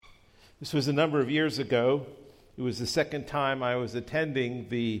This was a number of years ago. It was the second time I was attending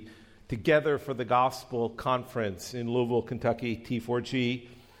the Together for the Gospel conference in Louisville, Kentucky, T4G.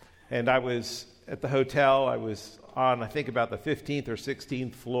 And I was at the hotel. I was on, I think, about the 15th or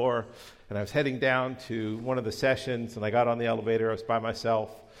 16th floor. And I was heading down to one of the sessions, and I got on the elevator. I was by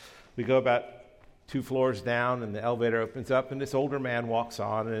myself. We go about 2 floors down, and the elevator opens up, and this older man walks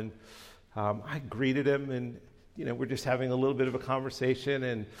on. And I greeted him, and we're just having a little bit of a conversation,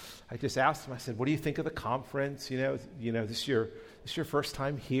 and I just asked him, I said, what do you think of the conference? This is your first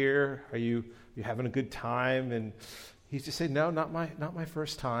time here. Are you having a good time? And he just said, no, not my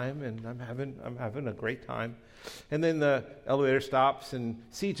first time, and I'm having a great time. And then the elevator stops, and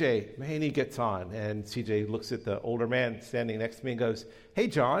C.J. Mahaney gets on, and C.J. looks at the older man standing next to me and goes, hey,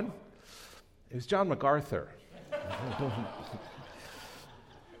 John. It was John MacArthur.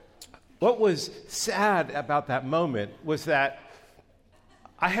 What was sad about that moment was that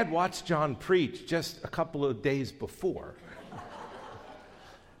I had watched John preach just a couple of days before.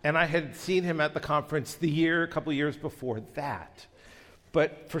 And I had seen him at the conference a couple of years before that.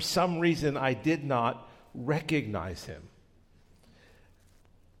 But for some reason, I did not recognize him.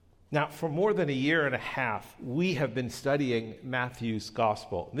 Now, for more than a year and a half, we have been studying Matthew's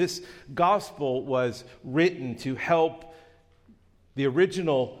gospel. This gospel was written to help the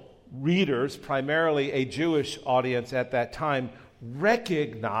original readers, primarily a Jewish audience at that time,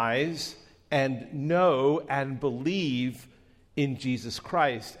 recognize and know and believe in Jesus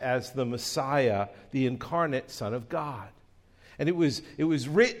Christ as the Messiah, the incarnate Son of God. And it was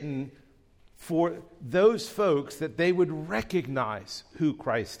written for those folks that they would recognize who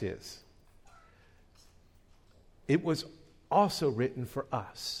Christ is. It was also written for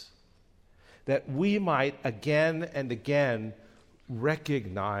us, that we might again and again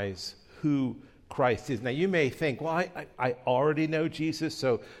recognize who Christ is. Now, you may think, well, I already know Jesus,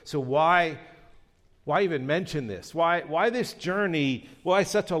 so why even mention this? Why this journey? Why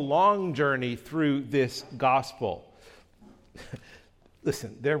such a long journey through this gospel?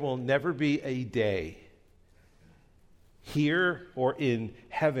 Listen, there will never be a day here or in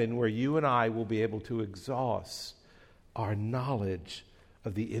heaven where you and I will be able to exhaust our knowledge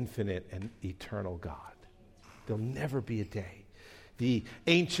of the infinite and eternal God. There'll never be a day. The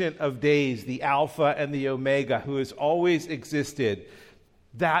Ancient of Days, the Alpha and the Omega, who has always existed,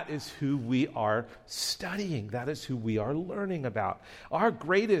 that is who we are studying. That is who we are learning about. Our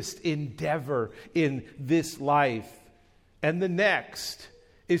greatest endeavor in this life and the next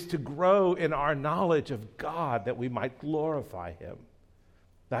is to grow in our knowledge of God that we might glorify Him.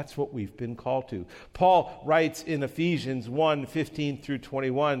 That's what we've been called to. Paul writes in Ephesians 1:15 through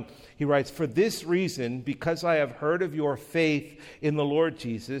 21, he writes, for this reason, because I have heard of your faith in the Lord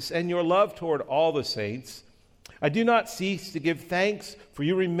Jesus and your love toward all the saints, I do not cease to give thanks for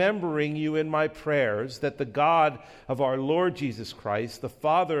you, remembering you in my prayers, that the God of our Lord Jesus Christ, the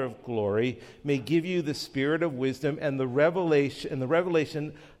Father of glory, may give you the spirit of wisdom and the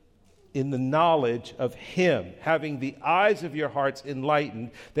revelation in the knowledge of Him, having the eyes of your hearts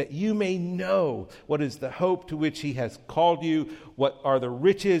enlightened, that you may know what is the hope to which He has called you, what are the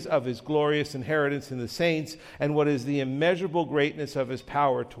riches of His glorious inheritance in the saints, and what is the immeasurable greatness of His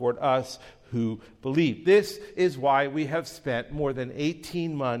power toward us who believe. This is why we have spent more than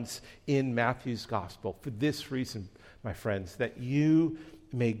 18 months in Matthew's gospel. For this reason, my friends, that you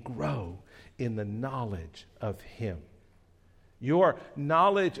may grow in the knowledge of Him. Your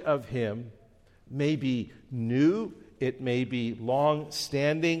knowledge of Him may be new, it may be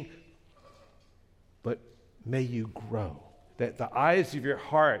long-standing, but may you grow. That the eyes of your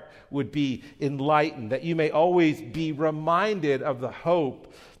heart would be enlightened, that you may always be reminded of the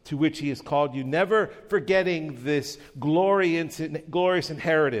hope to which He has called you, never forgetting this glorious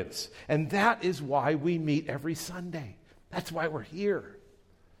inheritance. And that is why we meet every Sunday. That's why we're here,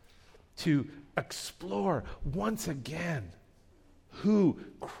 to explore once again who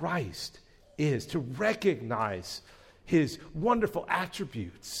Christ is, to recognize His wonderful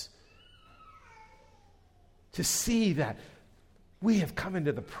attributes, to see that we have come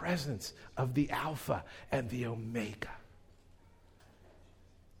into the presence of the Alpha and the Omega.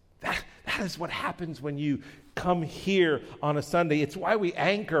 That is what happens when you come here on a Sunday. It's why we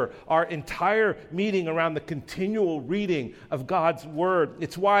anchor our entire meeting around the continual reading of God's Word.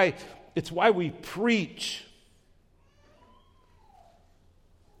 It's why we preach.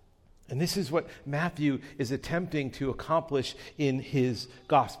 And this is what Matthew is attempting to accomplish in his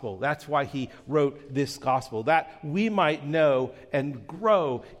gospel. That's why he wrote this gospel, that we might know and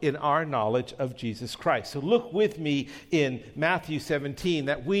grow in our knowledge of Jesus Christ. So look with me in Matthew 17,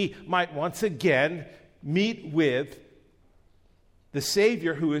 that we might once again meet with the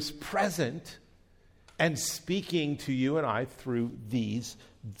Savior who is present and speaking to you and I through these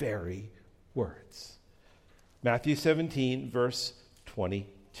very words. Matthew 17, verse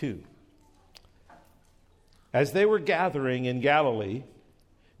 22. As they were gathering in Galilee,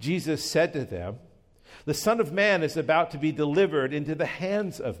 Jesus said to them, "The Son of Man is about to be delivered into the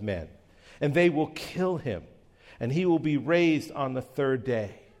hands of men, and they will kill him, and he will be raised on the third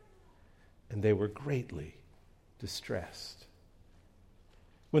day." And they were greatly distressed.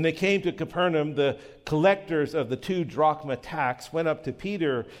 When they came to Capernaum, the collectors of the 2 drachma tax went up to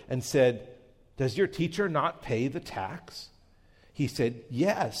Peter and said, "Does your teacher not pay the tax?" He said,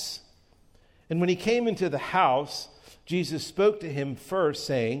 "Yes." And when he came into the house, Jesus spoke to him first,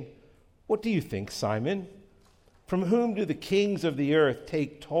 saying, "What do you think, Simon? From whom do the kings of the earth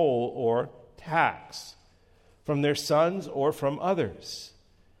take toll or tax? From their sons or from others?"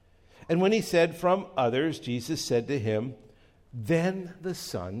 And when he said, "From others," Jesus said to him, "Then the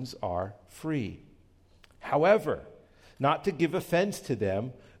sons are free. However, not to give offense to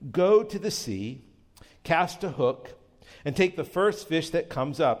them, go to the sea, cast a hook, and take the first fish that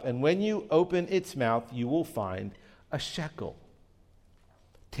comes up. And when you open its mouth, you will find a shekel.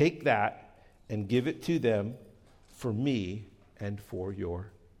 Take that and give it to them for me and for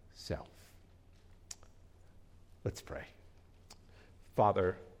yourself." Let's pray.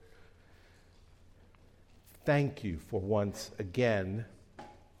 Father, thank you for once again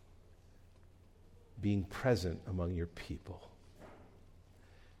being present among your people.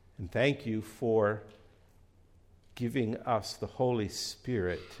 And thank you for giving us the Holy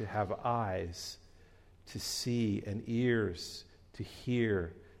Spirit to have eyes to see and ears to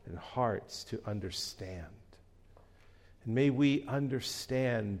hear and hearts to understand. And may we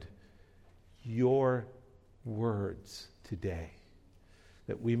understand your words today,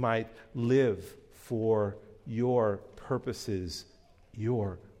 that we might live for your purposes,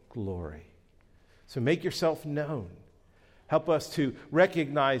 your glory. So make yourself known. Help us to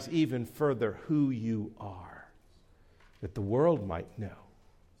recognize even further who you are, that the world might know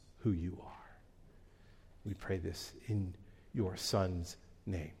who you are. We pray this in your Son's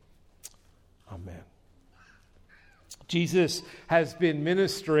name. Amen. Jesus has been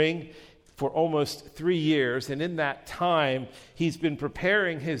ministering for almost 3 years, and in that time, he's been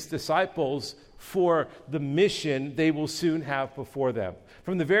preparing his disciples for the mission they will soon have before them.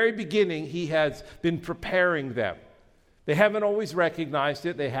 From the very beginning, he has been preparing them. They haven't always recognized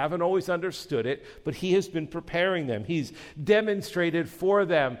it. They haven't always understood it, but he has been preparing them. He's demonstrated for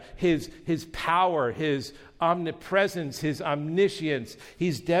them his power, his omnipresence, his omniscience.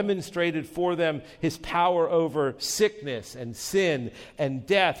 He's demonstrated for them his power over sickness and sin and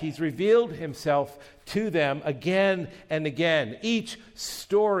death. He's revealed himself to them again and again. Each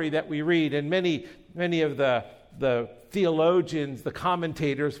story that we read, and many of the theologians, the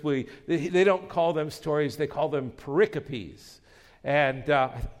commentators, they don't call them stories, they call them pericopes. And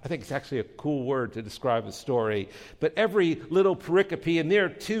I think it's actually a cool word to describe a story. But every little pericope, and there are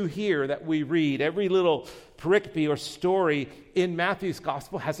 2 here that we read, every little pericope or story in Matthew's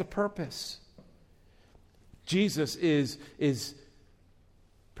gospel has a purpose. Jesus is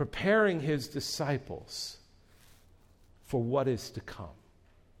preparing his disciples for what is to come.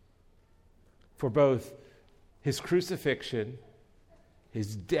 For both his crucifixion,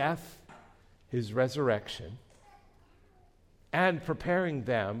 his death, his resurrection, and preparing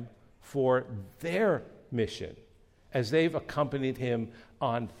them for their mission as they've accompanied him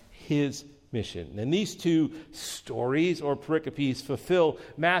on his mission. And these 2 stories or pericopes fulfill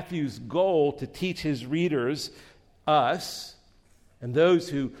Matthew's goal to teach his readers, us, and those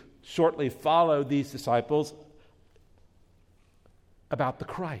who shortly follow these disciples, about the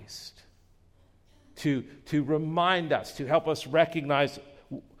Christ. To remind us, to help us recognize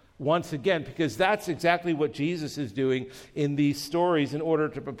once again, because that's exactly what Jesus is doing in these stories in order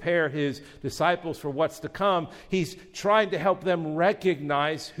to prepare his disciples for what's to come. He's trying to help them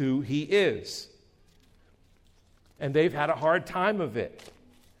recognize who he is. And they've had a hard time of it.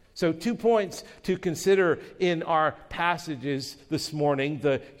 So 2 points to consider in our passages this morning: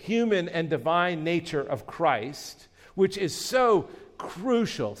 the human and divine nature of Christ, which is so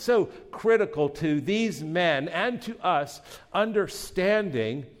crucial, so critical to these men and to us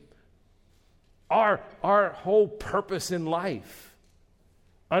understanding our whole purpose in life,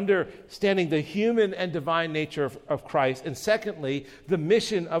 understanding the human and divine nature of Christ, and secondly, the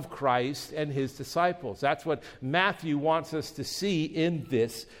mission of Christ and his disciples. That's what Matthew wants us to see in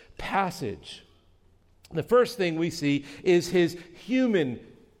this passage. The first thing we see is his human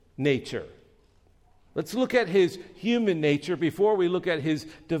nature. Let's look at his human nature before we look at his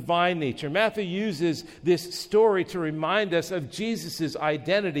divine nature. Matthew uses this story to remind us of Jesus'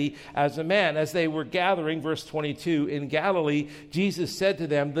 identity as a man. As they were gathering, verse 22, in Galilee, Jesus said to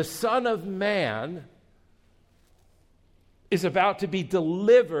them, "The Son of Man is about to be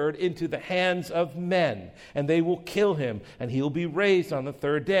delivered into the hands of men, and they will kill him, and he will be raised on the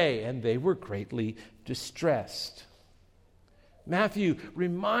third day." And they were greatly distressed. Matthew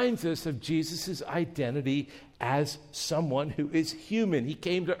reminds us of Jesus' identity as someone who is human. He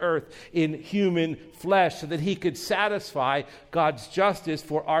came to earth in human flesh so that he could satisfy God's justice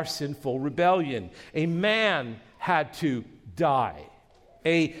for our sinful rebellion. A man had to die.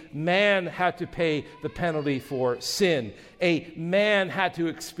 A man had to pay the penalty for sin. A man had to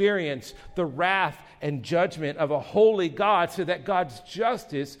experience the wrath and judgment of a holy God so that God's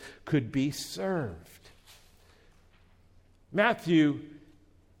justice could be served. Matthew,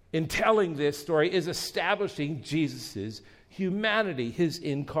 in telling this story, is establishing Jesus' humanity, his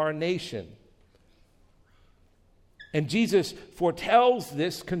incarnation. And Jesus foretells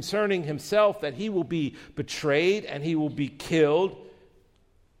this concerning himself, that he will be betrayed and he will be killed.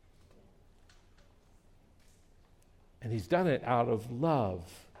 And he's done it out of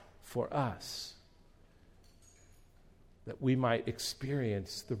love for us, that we might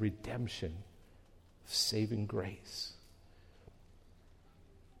experience the redemption of saving grace.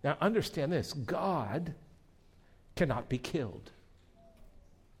 Now understand this, God cannot be killed.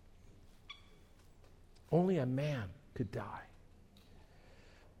 Only a man could die.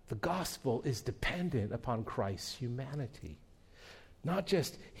 The gospel is dependent upon Christ's humanity, not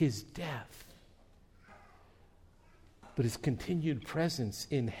just his death, but his continued presence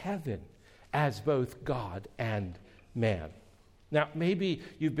in heaven as both God and man. Now, maybe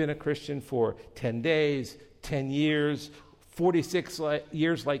you've been a Christian for 10 days, 10 years, 46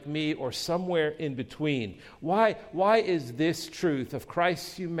 years like me, or somewhere in between. Why is this truth of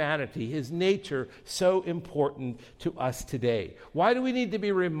Christ's humanity, his nature, so important to us today? Why do we need to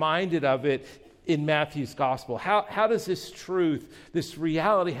be reminded of it in Matthew's gospel? How does this truth, this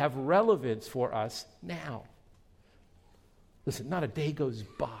reality, have relevance for us now? Listen, not a day goes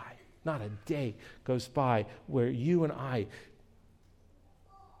by where you and I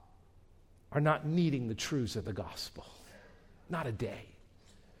are not needing the truths of the gospel. Not a day.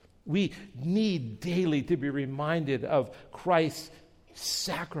 We need daily to be reminded of Christ's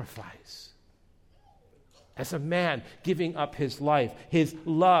sacrifice as a man giving up his life, his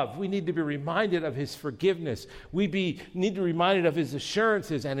love. We need to be reminded of his forgiveness. We need to be reminded of his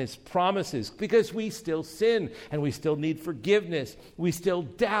assurances and his promises, because we still sin and we still need forgiveness. We still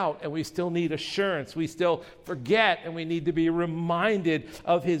doubt and we still need assurance. We still forget and we need to be reminded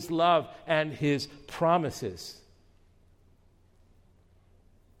of his love and his promises.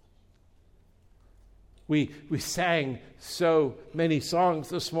 We sang so many songs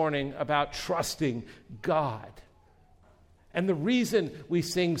this morning about trusting God. And the reason we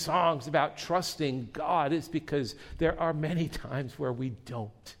sing songs about trusting God is because there are many times where we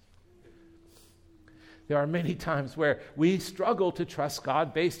don't. There are many times where we struggle to trust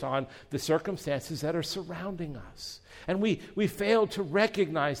God based on the circumstances that are surrounding us. And we fail to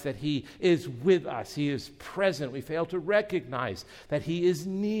recognize that he is with us. He is present. We fail to recognize that he is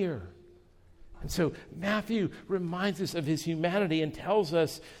near. And so Matthew reminds us of his humanity and tells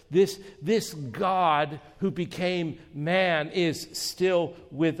us this God who became man is still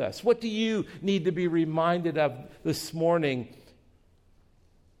with us. What do you need to be reminded of this morning?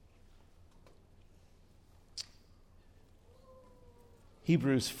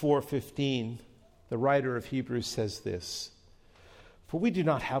 Hebrews 4:15, the writer of Hebrews says this: "For we do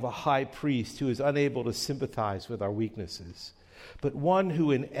not have a high priest who is unable to sympathize with our weaknesses, but one who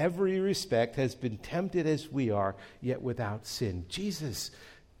in every respect has been tempted as we are, yet without sin." Jesus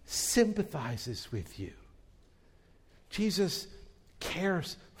sympathizes with you. Jesus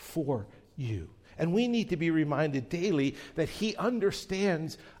cares for you. And we need to be reminded daily that he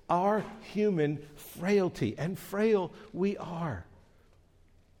understands our human frailty, and frail we are.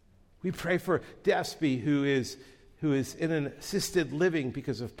 We pray for Despy, who is in an assisted living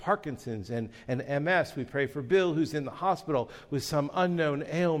because of Parkinson's and MS. We pray for Bill, who's in the hospital with some unknown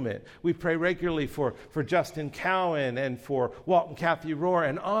ailment. We pray regularly for Justin Cowan and for Walt and Kathy Rohr,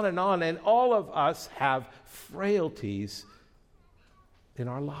 and on. And all of us have frailties in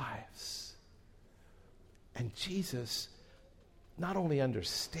our lives. And Jesus not only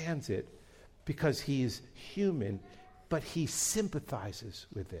understands it because he's human, but he sympathizes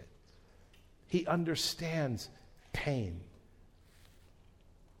with it. He understands pain.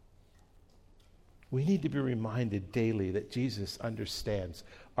 We need to be reminded daily that Jesus understands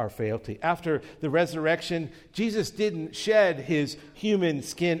our frailty. After the resurrection, Jesus didn't shed his human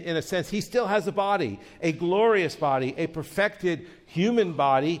skin in a sense. He still has a body, a glorious body, a perfected human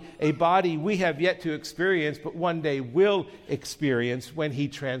body, a body we have yet to experience, but one day will experience when he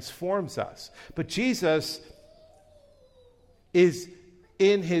transforms us. But Jesus is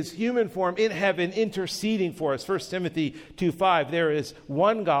in his human form in heaven interceding for us. 1 Timothy 2:5, there is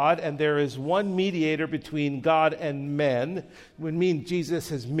one God and there is one mediator between God and men. It would mean Jesus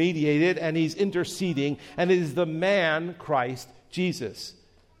has mediated and he's interceding, and it is the man Christ Jesus.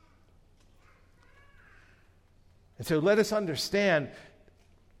 And so let us understand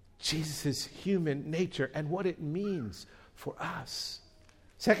Jesus' human nature and what it means for us.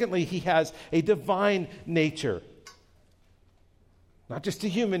 Secondly, he has a divine nature. Not just a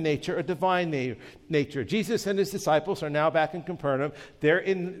human nature, a divine nature. Jesus and his disciples are now back in Capernaum. They're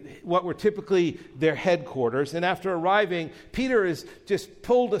in what were typically their headquarters. And after arriving, Peter is just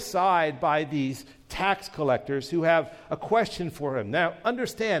pulled aside by these tax collectors who have a question for him. Now,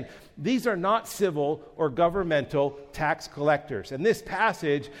 understand, these are not civil or governmental tax collectors. And this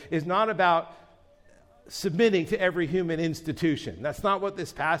passage is not about submitting to every human institution. That's not what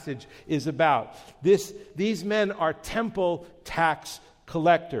this passage is about. These men are temple tax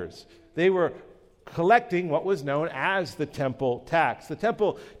collectors. They were collecting what was known as the temple tax. The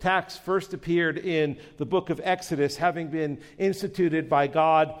temple tax first appeared in the book of Exodus, having been instituted by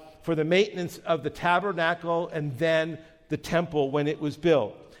God for the maintenance of the tabernacle and then the temple when it was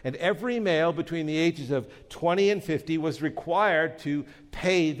built. And every male between the ages of 20 and 50 was required to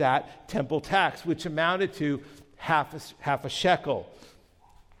pay that temple tax, which amounted to half a shekel.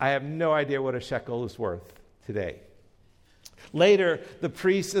 I have no idea what a shekel is worth today. Later, the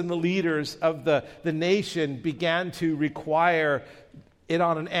priests and the leaders of the nation began to require it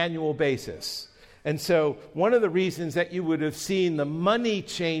on an annual basis. And so one of the reasons that you would have seen the money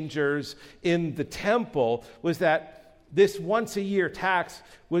changers in the temple was that this once-a-year tax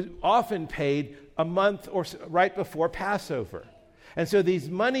was often paid a month or so, right before Passover. And so these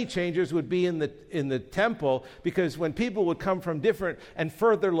money changers would be in the temple because when people would come from different and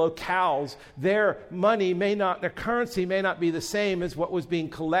further locales, their currency may not be the same as what was being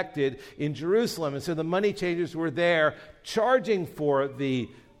collected in Jerusalem. And so the money changers were there charging for the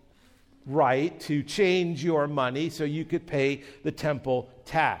right to change your money so you could pay the temple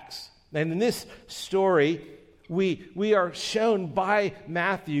tax. And in this story, we are shown by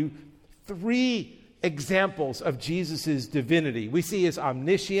Matthew 3 examples of Jesus' divinity. We see his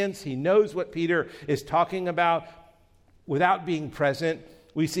omniscience. He knows what Peter is talking about without being present.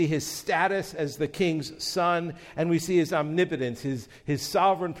 We see his status as the king's son, and we see his omnipotence, his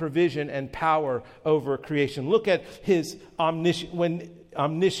sovereign provision and power over creation. Look at his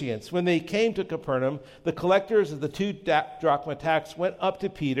omniscience. When they came to Capernaum, the collectors of the 2 drachma tax went up to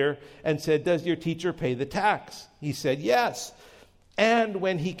Peter and said, "Does your teacher pay the tax?" He said, "Yes." And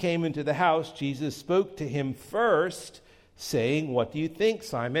when he came into the house, Jesus spoke to him first, saying, "What do you think,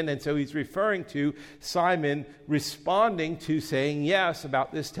 Simon?" And so he's referring to Simon responding to saying yes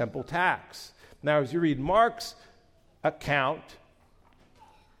about this temple tax. Now, as you read Mark's account,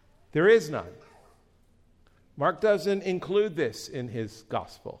 there is none. Mark doesn't include this in his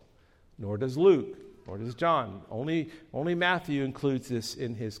gospel, nor does Luke, nor does John. Only Matthew includes this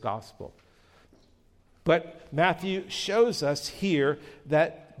in his gospel. But Matthew shows us here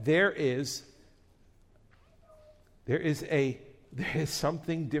that there is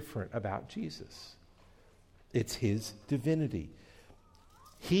something different about Jesus. It's his divinity.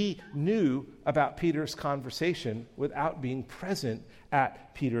 He knew about Peter's conversation without being present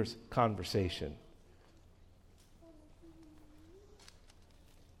at Peter's conversation.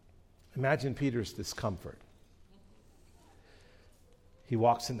 Imagine Peter's discomfort. He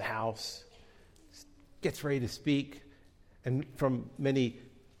walks in the house, gets ready to speak, and from many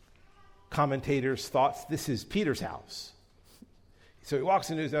commentators' thoughts, this is Peter's house. So he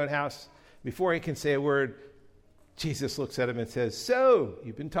walks into his own house. Before he can say a word, Jesus looks at him and says, "So,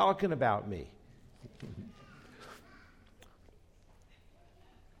 you've been talking about me.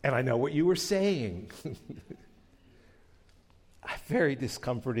 And I know what you were saying." A very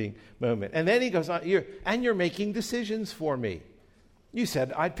discomforting moment. And then he goes on, you're making decisions for me. You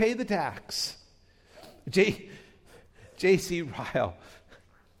said I'd pay the tax. J.C. Ryle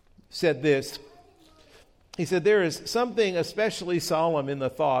said this. He said, "There is something especially solemn in the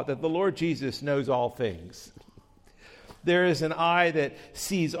thought that the Lord Jesus knows all things. There is an eye that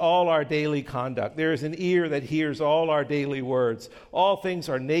sees all our daily conduct. There is an ear that hears all our daily words. All things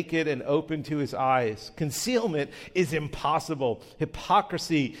are naked and open to his eyes. Concealment is impossible.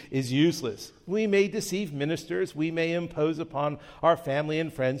 Hypocrisy is useless. We may deceive ministers. We may impose upon our family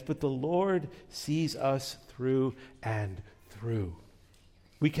and friends, but the Lord sees us through and through.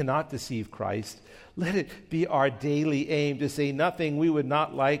 We cannot deceive Christ. Let it be our daily aim to say nothing we would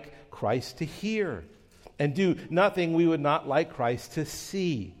not like Christ to hear, and do nothing we would not like Christ to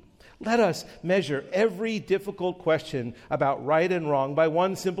see. Let us measure every difficult question about right and wrong by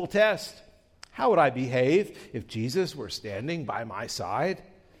one simple test. How would I behave if Jesus were standing by my side?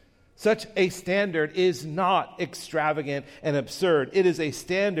 Such a standard is not extravagant and absurd. It is a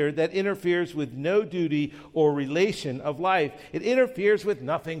standard that interferes with no duty or relation of life. It interferes with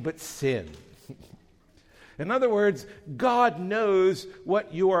nothing but sin. In other words, God knows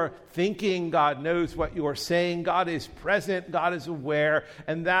what you are thinking. God knows what you are saying. God is present. God is aware.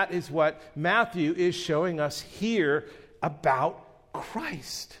 And that is what Matthew is showing us here about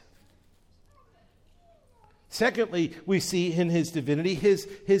Christ. Secondly, we see in his divinity his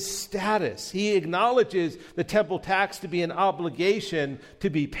status. He acknowledges the temple tax to be an obligation to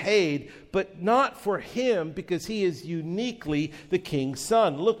be paid, but not for him, because he is uniquely the king's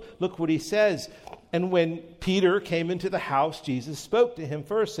son. Look what he says. And when Peter came into the house, Jesus spoke to him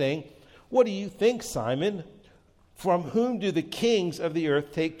first, saying, "What do you think, Simon? From whom do the kings of the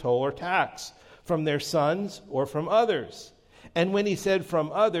earth take toll or tax? From their sons or from others?" And when he said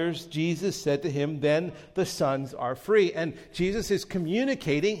from others, Jesus said to him, "Then the sons are free." And Jesus is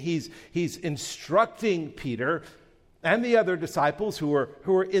communicating, he's instructing Peter and the other disciples who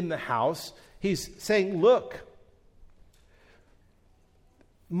are in the house. He's saying, look,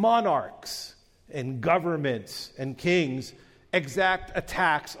 monarchs and governments and kings exact a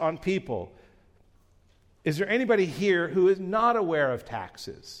tax on people. Is there anybody here who is not aware of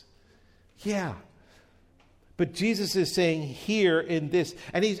taxes? Yeah. But Jesus is saying here in this,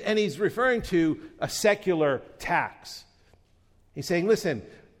 and he's referring to a secular tax. He's saying, listen,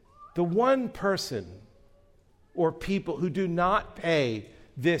 the one person or people who do not pay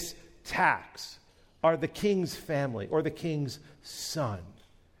this tax are the king's family or the king's son.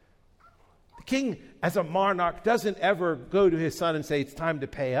 The king, as a monarch, doesn't ever go to his son and say, it's time to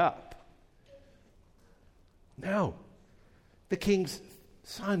pay up. No. The king's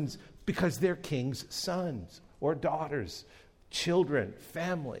sons, because they're king's sons or daughters, children,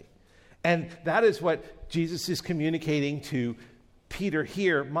 family. And that is what Jesus is communicating to Peter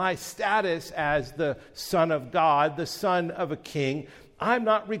here. My status as the Son of God, the son of a king, I'm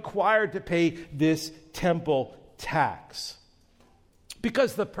not required to pay this temple tax.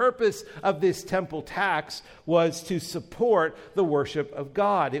 Because the purpose of this temple tax was to support the worship of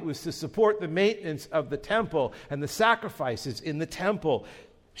God. It was to support the maintenance of the temple and the sacrifices in the temple.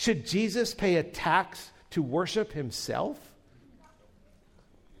 Should Jesus pay a tax to worship himself?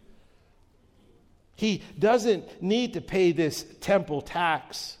 He doesn't need to pay this temple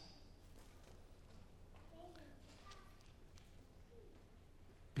tax.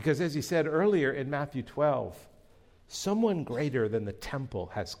 Because as he said earlier in Matthew 12, someone greater than the temple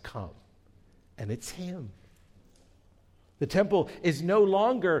has come, and it's him. The temple is no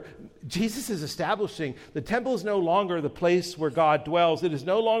longer, Jesus is establishing, the temple is no longer the place where God dwells. It is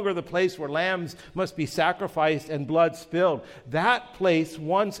no longer the place where lambs must be sacrificed and blood spilled. That place,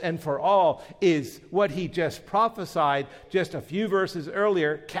 once and for all, is what he just prophesied just a few verses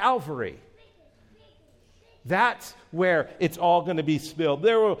earlier, Calvary. That's where it's all going to be spilled.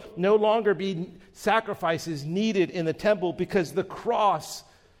 There will no longer be sacrifices needed in the temple because the cross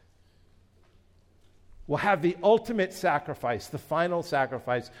will have the ultimate sacrifice, the final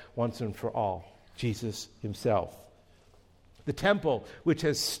sacrifice once and for all, Jesus himself. The temple, which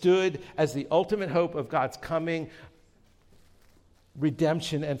has stood as the ultimate hope of God's coming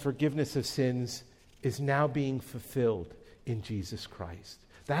redemption and forgiveness of sins, is now being fulfilled in Jesus Christ.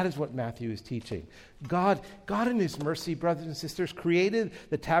 That is what Matthew is teaching. God in his mercy, brothers and sisters, created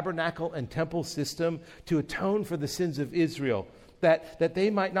the tabernacle and temple system to atone for the sins of Israel, that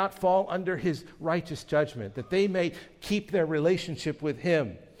they might not fall under his righteous judgment, that they may keep their relationship with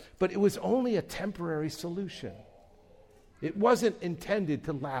him. But it was only a temporary solution. It wasn't intended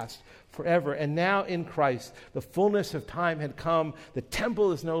to last forever. And now in Christ, the fullness of time had come. The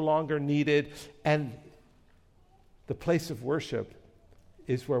temple is no longer needed. And the place of worship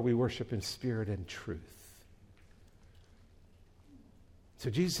is where we worship in spirit and truth. So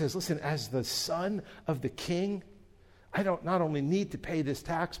Jesus says, listen, as the son of the king, I don't not only need to pay this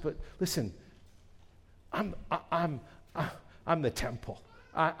tax, but listen, I'm the temple.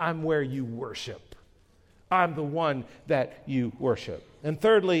 I'm where you worship. I'm the one that you worship. And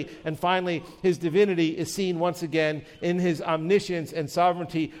thirdly, and finally, his divinity is seen once again in his omniscience and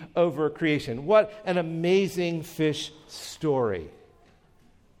sovereignty over creation. What an amazing fish story.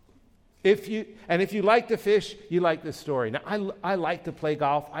 If you like to fish, you like this story. Now, I like to play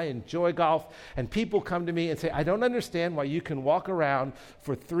golf. I enjoy golf. And people come to me and say, I don't understand why you can walk around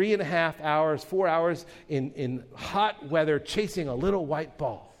for 3.5 hours, 4 hours in hot weather chasing a little white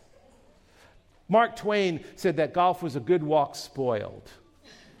ball. Mark Twain said that golf was a good walk spoiled.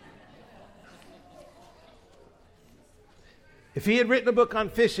 If he had written a book on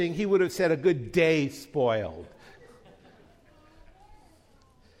fishing, he would have said a good day spoiled.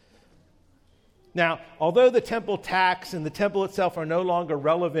 Now, although the temple tax and the temple itself are no longer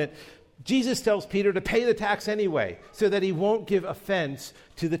relevant, Jesus tells Peter to pay the tax anyway, so that he won't give offense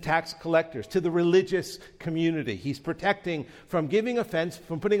to the tax collectors, to the religious community. He's protecting from giving offense,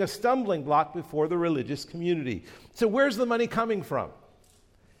 from putting a stumbling block before the religious community. So where's the money coming from?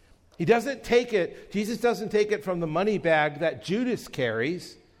 Jesus doesn't take it from the money bag that Judas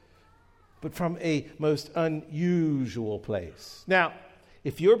carries, but from a most unusual place. Now,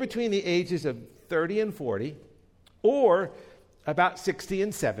 if you're between the ages of 30 and 40, or about 60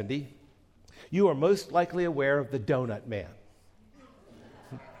 and 70, you are most likely aware of the Donut Man.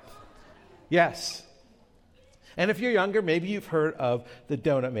 Yes. And if you're younger, maybe you've heard of the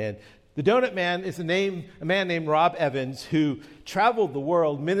Donut Man. The Donut Man is a man named Rob Evans, who traveled the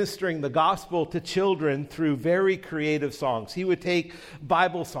world ministering the gospel to children through very creative songs. He would take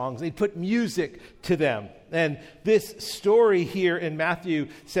Bible songs, and he'd put music to them. And this story here in Matthew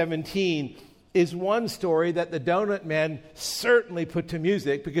 17 is one story that the Donut Man certainly put to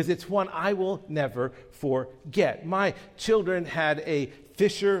music, because it's one I will never forget. My children had a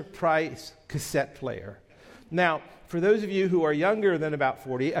Fisher-Price cassette player. Now, for those of you who are younger than about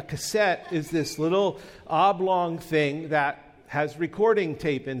 40, a cassette is this little oblong thing that has recording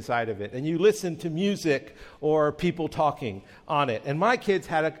tape inside of it, and you listen to music or people talking on it. And my kids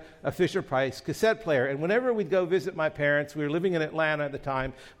had a Fisher-Price cassette player, and whenever we'd go visit my parents, we were living in Atlanta at the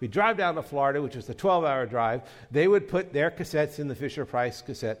time, we'd drive down to Florida, which was a 12-hour drive, they would put their cassettes in the Fisher-Price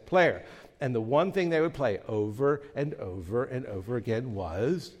cassette player. And the one thing they would play over and over and over again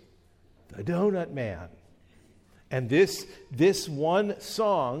was the Donut Man. And this one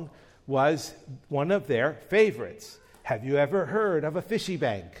song was one of their favorites. Have you ever heard of a fishy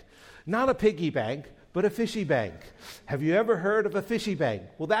bank? Not a piggy bank, but a fishy bank. Have you ever heard of a fishy bank?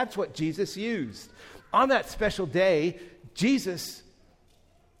 Well, that's what Jesus used. On that special day, Jesus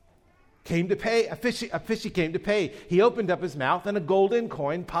came to pay. A fishy came to pay. He opened up his mouth and a golden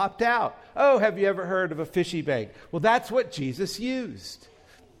coin popped out. Oh, have you ever heard of a fishy bank? Well, that's what Jesus used.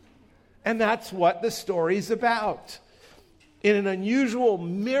 And that's what the story's about. In an unusual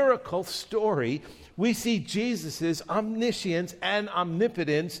miracle story, we see Jesus' omniscience and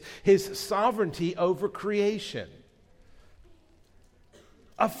omnipotence, his sovereignty over creation.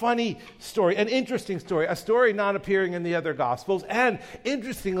 A funny story, an interesting story, a story not appearing in the other Gospels. And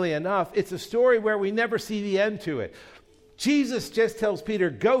interestingly enough, it's a story where we never see the end to it. Jesus just tells Peter,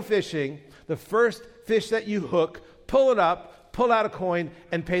 go fishing, the first fish that you hook, pull it up, pull out a coin,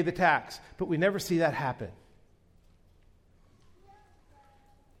 and pay the tax. But we never see that happen.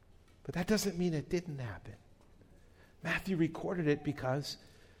 But that doesn't mean it didn't happen. Matthew recorded it because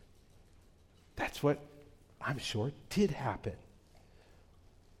that's what I'm sure did happen.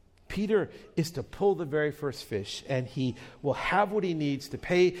 Peter is to pull the very first fish, and he will have what he needs to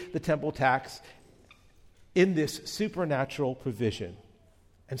pay the temple tax in this supernatural provision.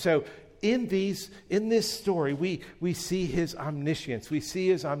 And so in this story, we see his omniscience, we see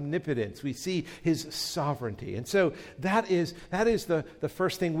his omnipotence, we see his sovereignty. And so that is the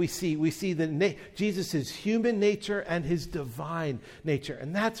first thing we see. We see Jesus' human nature and his divine nature.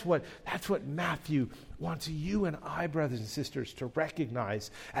 And that's what Matthew wants you and I, brothers and sisters, to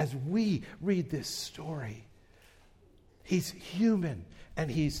recognize as we read this story. He's human and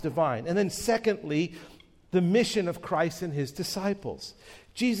he's divine. And then secondly, the mission of Christ and his disciples.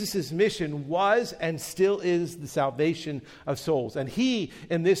 Jesus' mission was and still is the salvation of souls. And he,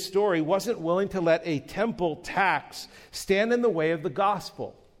 in this story, wasn't willing to let a temple tax stand in the way of the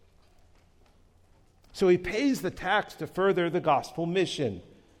gospel. So he pays the tax to further the gospel mission.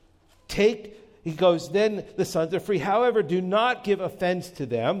 He goes, then the sons are free. However, do not give offense to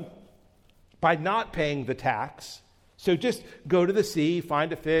them by not paying the tax. So just go to the sea,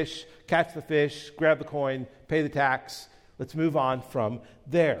 find a fish, catch the fish, grab the coin, pay the tax. Let's move on from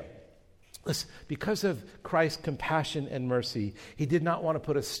there. Listen, because of Christ's compassion and mercy, he did not want to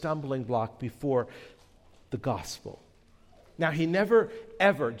put a stumbling block before the gospel. Now,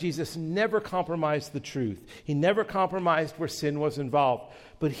 Jesus never compromised the truth. He never compromised where sin was involved.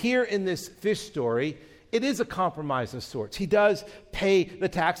 But here in this fish story, it is a compromise of sorts. He does pay the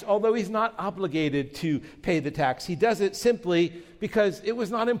tax, although he's not obligated to pay the tax. He does it simply because it was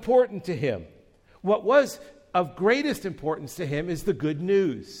not important to him. What was of greatest importance to him is the good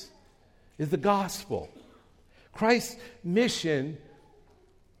news, is the gospel. Christ's mission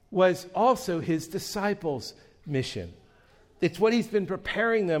was also his disciples' mission. It's what he's been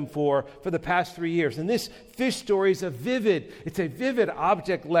preparing them for the past 3 years. And this fish story is a vivid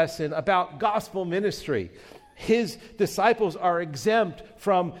object lesson about gospel ministry. His disciples are exempt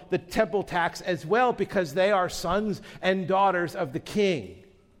from the temple tax as well because they are sons and daughters of the king.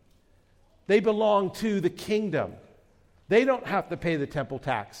 They belong to the kingdom. They don't have to pay the temple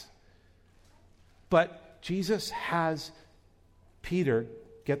tax. But Jesus has Peter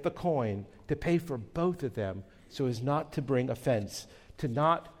get the coin to pay for both of them, so as not to bring offense, to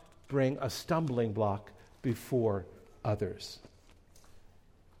not bring a stumbling block before others.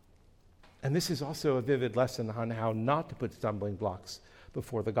 And this is also a vivid lesson on how not to put stumbling blocks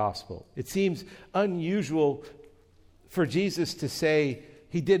before the gospel. It seems unusual for Jesus to say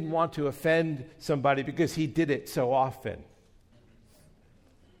he didn't want to offend somebody because he did it so often.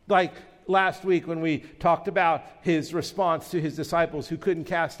 Like last week when we talked about his response to his disciples who couldn't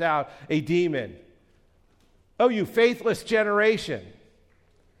cast out a demon. Oh, you faithless generation.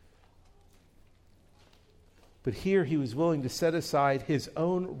 But here he was willing to set aside his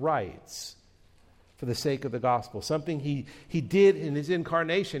own rights for the sake of the gospel. Something he did in his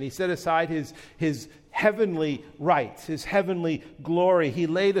incarnation. He set aside his heavenly rights, his heavenly glory. He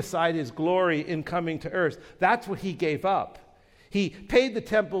laid aside his glory in coming to earth. That's what he gave up. He paid the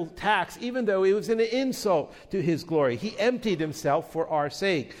temple tax even though it was an insult to his glory. He emptied himself for our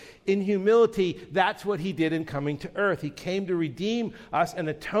sake. In humility, that's what he did in coming to earth. He came to redeem us and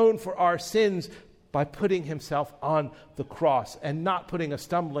atone for our sins by putting himself on the cross and not putting a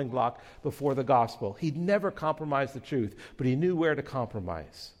stumbling block before the gospel. He never compromised the truth, but he knew where to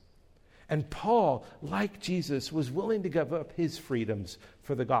compromise. And Paul, like Jesus, was willing to give up his freedoms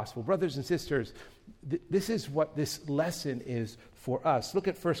for the gospel. Brothers and sisters, this is what this lesson is for us. Look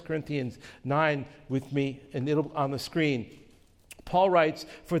at 1 Corinthians 9 with me, and it'll on the screen. Paul writes,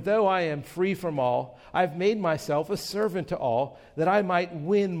 "For though I am free from all, I've made myself a servant to all, that I might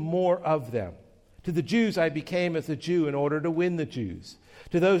win more of them. To the Jews I became as a Jew in order to win the Jews.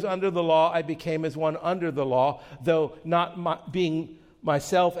 To those under the law I became as one under the law, though not being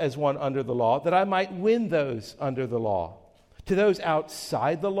myself as one under the law, that I might win those under the law. To those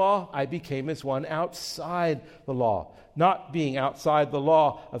outside the law, I became as one outside the law, not being outside the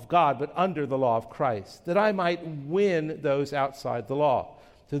law of God, but under the law of Christ, that I might win those outside the law.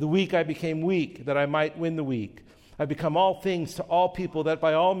 To the weak I became weak, that I might win the weak. I become all things to all people, that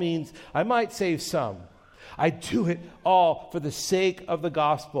by all means I might save some. I do it all for the sake of the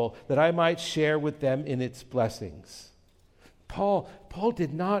gospel, that I might share with them in its blessings." Paul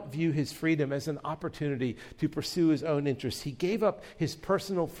did not view his freedom as an opportunity to pursue his own interests. He gave up his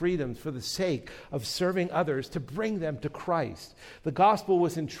personal freedoms for the sake of serving others to bring them to Christ. The gospel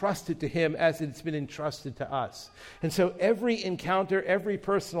was entrusted to him as it's been entrusted to us. And so every encounter, every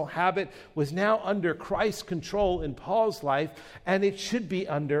personal habit was now under Christ's control in Paul's life, and it should be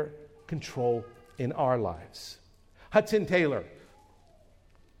under control in our lives. Hudson Taylor,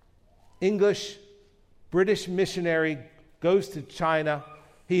 English, British missionary, goes to China.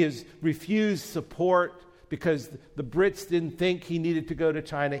 He has refused support because the Brits didn't think he needed to go to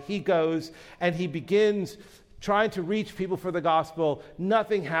China. He goes and he begins trying to reach people for the gospel.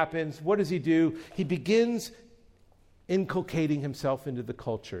 Nothing happens. What does he do? He begins inculcating himself into the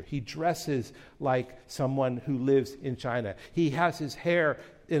culture. He dresses like someone who lives in China. He has his hair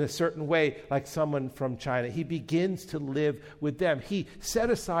in a certain way like someone from China. He begins to live with them. He set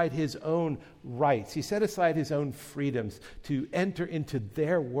aside his own rights. He set aside his own freedoms to enter into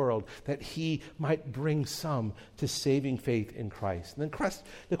their world that he might bring some to saving faith in Christ. And then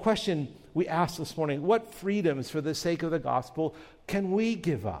the question we asked this morning, what freedoms for the sake of the gospel can we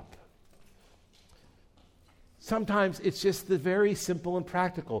give up? Sometimes it's just the very simple and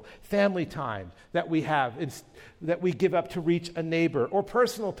practical family time that we have, that we give up to reach a neighbor, or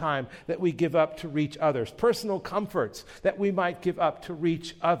personal time that we give up to reach others, personal comforts that we might give up to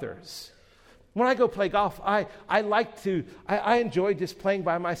reach others. When I go play golf, I enjoy just playing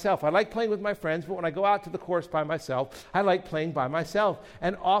by myself. I like playing with my friends, but when I go out to the course by myself, I like playing by myself.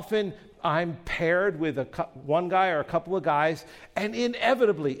 And often I'm paired with one guy or a couple of guys, and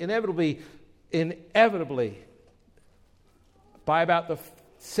inevitably, by about the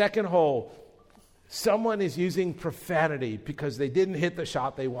second hole, Someone is using profanity because they didn't hit the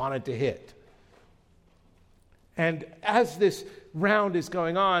shot they wanted to hit. And as this round is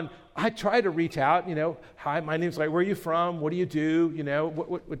going on, I try to reach out, hi, my name's like, where are you from? What do you do?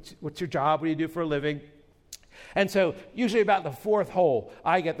 What's your job? What do you do for a living? And so usually about the fourth hole,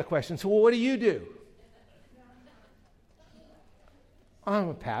 I get the question, so well, what do you do? I'm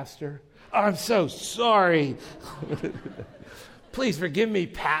a pastor. I'm so sorry. Please forgive me,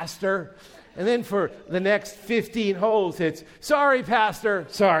 pastor. And then for the next 15 holes, it's, sorry, pastor.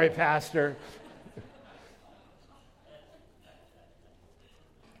 Sorry, pastor.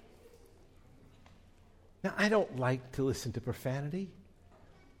 Now, I don't like to listen to profanity,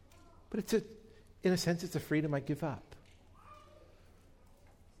 but in a sense, it's a freedom I give up.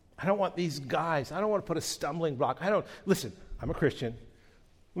 I don't want these guys, I don't want to put a stumbling block. Listen, I'm a Christian.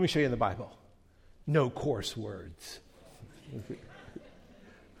 Let me show you in the Bible. No coarse words.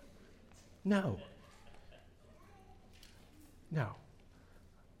 No. Now,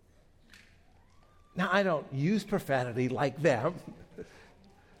 I don't use profanity like them.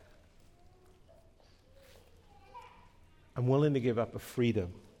 I'm willing to give up a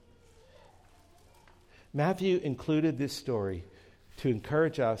freedom. Matthew included this story to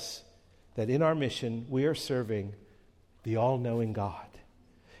encourage us that in our mission, we are serving the all-knowing God.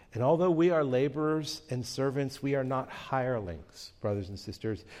 And although we are laborers and servants, we are not hirelings, brothers and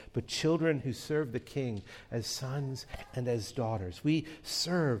sisters, but children who serve the King as sons and as daughters. We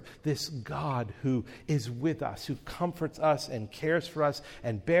serve this God who is with us, who comforts us and cares for us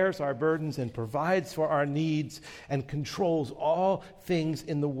and bears our burdens and provides for our needs and controls all things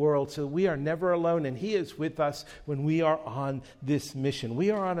in the world. So we are never alone, and He is with us when we are on this mission.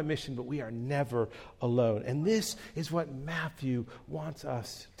 We are on a mission, but we are never alone. And this is what Matthew wants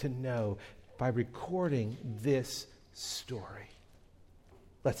us to know by recording this story.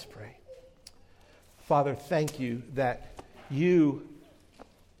 Let's pray. Father, thank you that you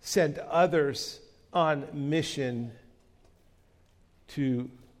sent others on mission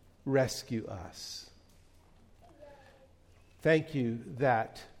to rescue us. Thank you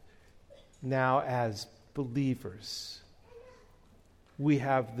that now as believers, we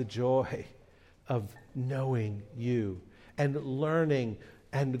have the joy of knowing you and learning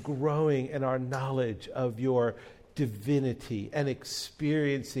and growing in our knowledge of your divinity and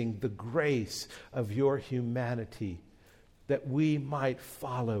experiencing the grace of your humanity, that we might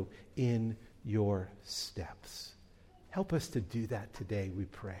follow in your steps. Help us to do that today, we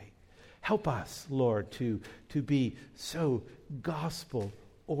pray. Help us, Lord, to be so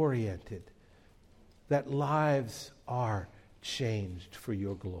gospel-oriented that lives are changed for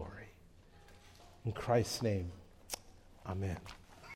your glory. In Christ's name, amen.